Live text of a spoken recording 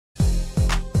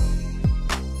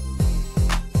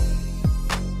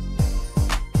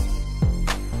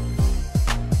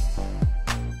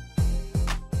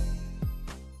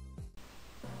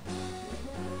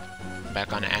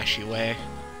Flashy way.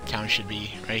 Town should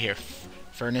be right here,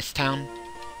 Furance Town.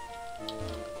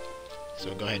 So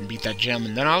we'll go ahead and beat that gym,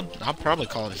 and then I'll probably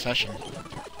call it a session.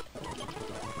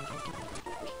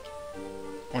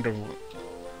 Wonder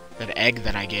that egg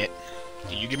that I get.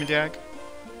 Did you give me the egg?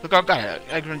 Look, I got an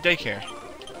egg from daycare.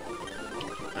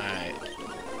 Alright.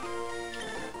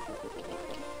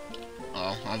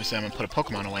 Well, obviously I'm gonna put a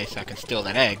Pokemon away so I can steal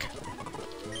that egg.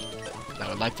 I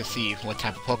would like to see what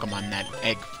type of Pokemon that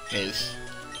egg is.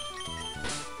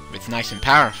 If it's nice and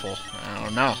powerful, I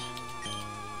don't know.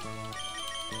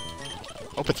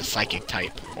 Hope it's a Psychic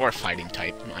type or a Fighting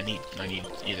type. I need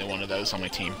either one of those on my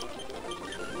team.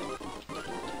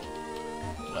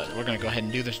 But we're gonna go ahead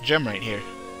and do this gym right here.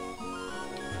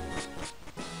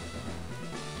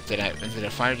 Is it a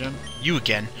fire gym? You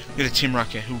again? You're the Team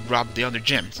Rocket who robbed the other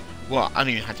gyms. Well, I don't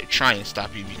even have to try and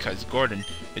stop you because Gordon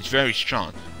is very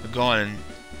strong. So go on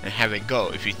and have a go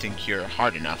if you think you're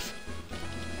hard enough.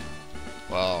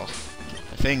 Well,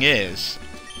 the thing is,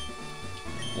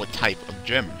 what type of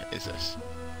gym is this?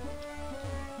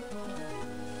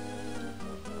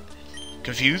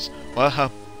 Confused? Well, I'll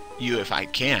help you if I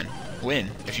can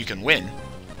win. If you can win.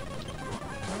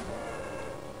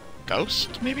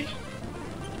 Ghost, maybe?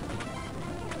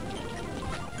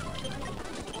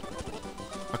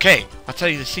 Okay, I'll tell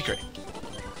you the secret.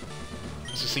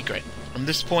 What's the secret? From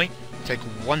this point, take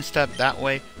one step that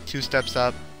way, 2 steps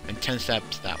up, and 10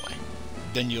 steps that way.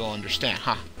 Then you'll understand,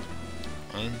 huh?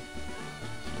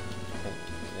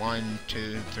 1,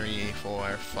 2, 3, 4,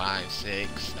 5,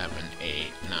 6, 7,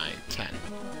 8, 9, 10.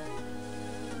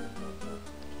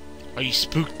 Are you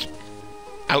spooked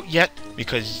out yet?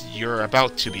 Because you're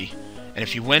about to be. And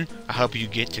if you win, I'll help you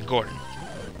get to Gordon.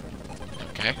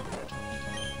 Okay?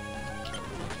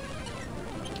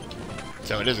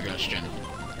 So it is a ghost gym.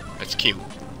 That's cute.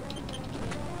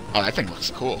 Oh, that thing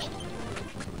looks cool.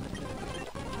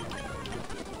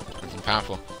 That's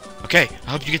powerful. Okay,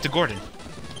 I hope you get to Gordon.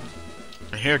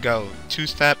 And here go 2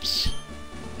 steps,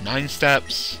 9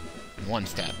 steps, and 1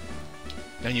 step.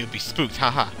 Then you'll be spooked,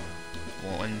 haha.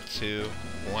 1, 2,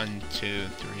 1, 2,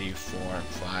 3, 4,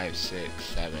 5, 6,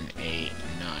 7, 8,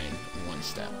 9, 1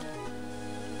 step.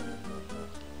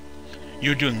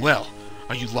 You're doing well.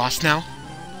 Are you lost now?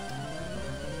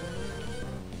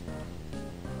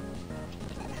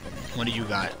 What do you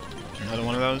got? Another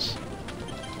one of those?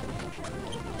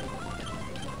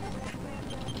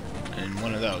 And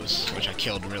one of those, which I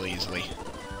killed really easily.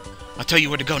 I'll tell you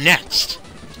where to go next!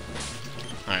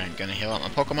 Alright, gonna heal up my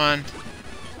Pokemon.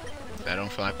 I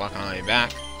don't feel like walking all the way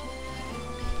back.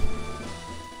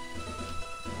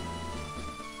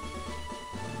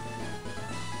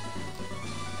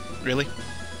 Really?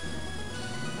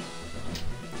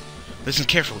 Listen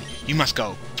carefully. You must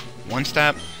go 1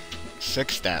 step,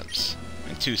 6 steps,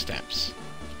 and 2 steps.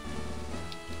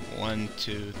 1,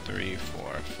 2, 3,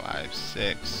 4, 5,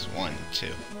 6, 1, 2.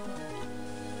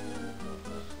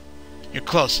 You're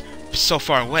close, but so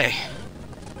far away.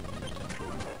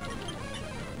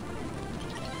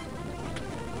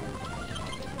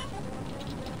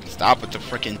 Stop with the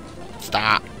frickin'...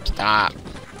 Stop.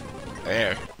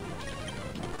 There.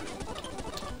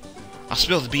 I'll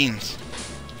spill the beans.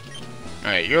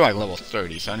 Alright, you're like level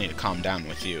 30, so I need to calm down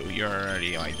with you. You're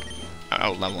already like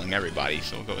out-leveling everybody,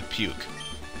 so we'll go with Puke.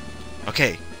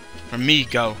 Okay, from me,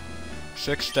 go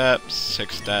 6 steps,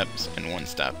 and 1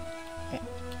 step.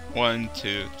 1,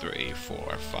 2, 3,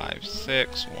 4, 5,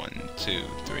 6. 1, 2,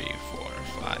 3, 4,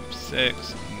 5,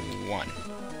 6. 1.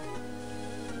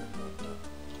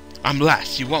 I'm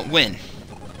last. You won't win.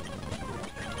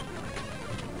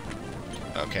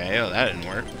 Okay, oh, that didn't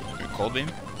work. Your Cold Beam?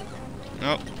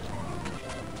 Nope.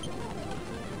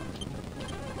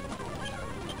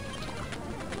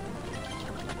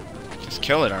 Just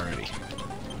kill it already.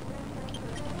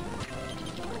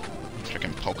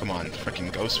 Frickin' Pokemon,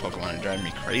 frickin' ghost Pokemon are driving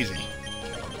me crazy.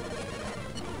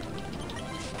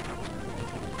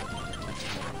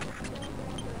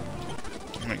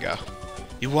 There we go.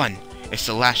 You won. It's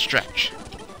the last stretch.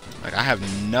 Like, I have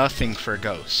nothing for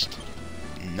Ghost.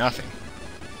 Nothing.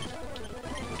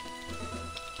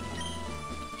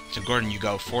 To Gordon, you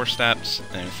go 4 steps,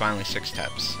 and then finally 6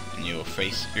 steps, and you will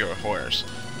face your horrors.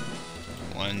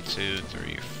 1, 2,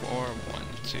 3, 4. 1,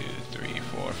 2, 3,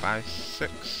 4, 5,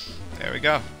 6. There we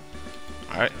go.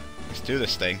 Alright, let's do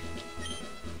this thing.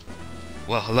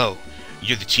 Well, hello.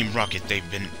 You're the Team Rocket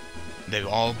they've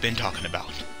all been talking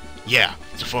about. Yeah,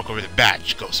 it's a fork over the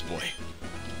badge, Ghost Boy.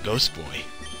 Ghost Boy?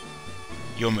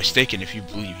 You're mistaken if you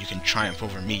believe you can triumph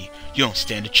over me. You don't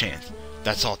stand a chance.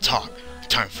 That's all talk.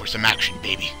 Time for some action,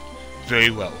 baby.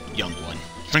 Very well, young one.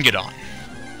 Bring it on.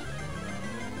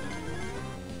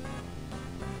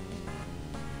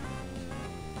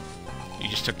 You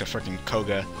just took the freaking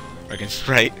Koga freaking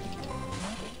Sprite.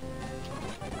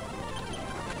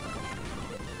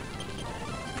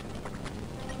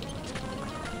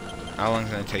 How long is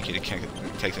it gonna take you to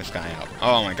take this guy out?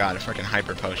 Oh my god, a freaking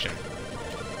hyper potion.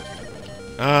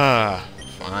 Ah,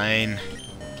 fine.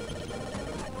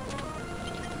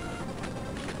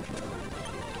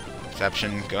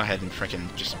 Exception, go ahead and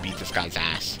freaking just beat this guy's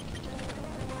ass.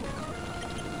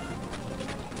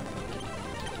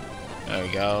 There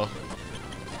we go.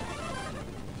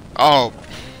 Oh!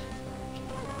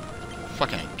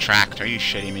 Fucking tracked, are you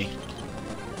shitting me?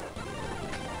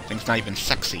 Thing's not even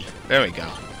sexy. There we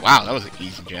go. Wow, that was an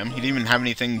easy gym. He didn't even have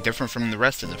anything different from the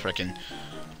rest of the frickin'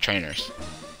 trainers.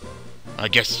 I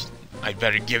guess I'd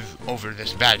better give over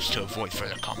this badge to avoid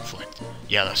further conflict.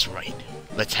 Yeah, that's right.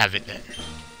 Let's have it then.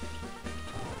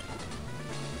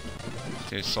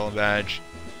 Here's soul badge.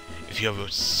 If you have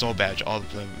a soul badge, all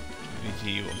the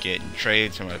you will get in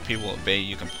trades from other people will obey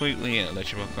you completely and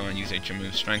let your Pokemon use your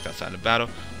move strength outside of battle.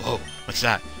 Whoa, what's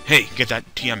that? Hey, get that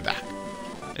TM back.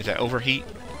 Is that overheat?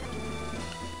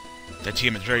 That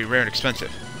TM is very rare and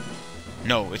expensive.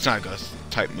 No, it's not a ghost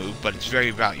type move, but it's very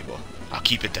valuable. I'll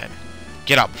keep it then.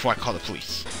 Get out before I call the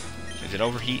police. Is it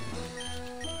overheat?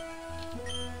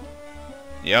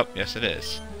 Yep, yes it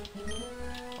is.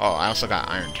 Oh, I also got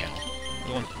Iron Tail.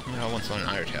 Who the hell wants an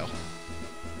Iron Tail?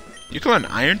 You call it an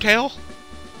Iron Tail?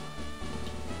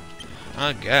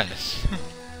 I guess.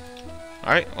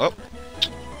 Alright, well.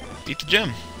 Beat the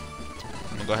gym.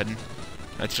 I'm gonna go ahead and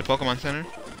head to the Pokemon Center.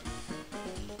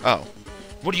 Oh.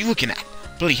 What are you looking at?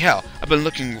 Bloody hell, I've been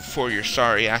looking for your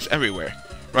sorry ass everywhere.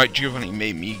 Right, Giovanni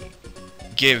made me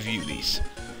give you these.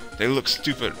 They look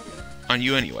stupid on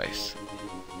you anyways.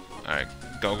 Alright,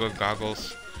 go-go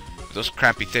goggles. Those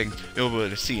crappy things you'll be able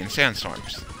to see in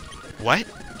sandstorms. What?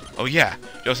 Oh yeah,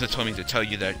 Joseph told me to tell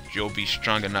you that you'll be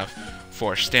strong enough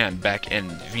for a stand back in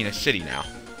Venus City now.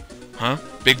 Huh?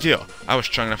 Big deal. I was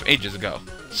strong enough ages ago.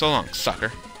 So long,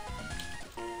 sucker.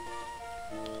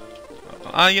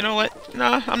 You know what?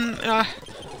 Nah,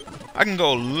 I can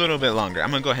go a little bit longer.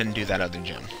 I'm gonna go ahead and do that other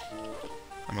gym.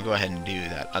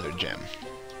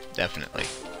 Definitely.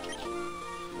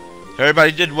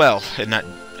 Everybody did well in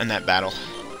that battle.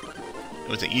 It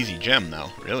was an easy gym though.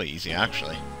 Really easy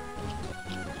actually.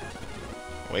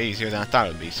 Way easier than I thought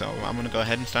it would be. So I'm gonna go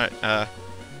ahead and start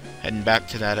heading back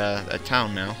to that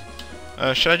town now.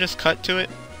 Should I just cut to it?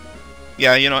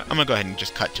 Yeah, you know what? I'm gonna go ahead and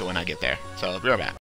just cut to it when I get there. So be right back.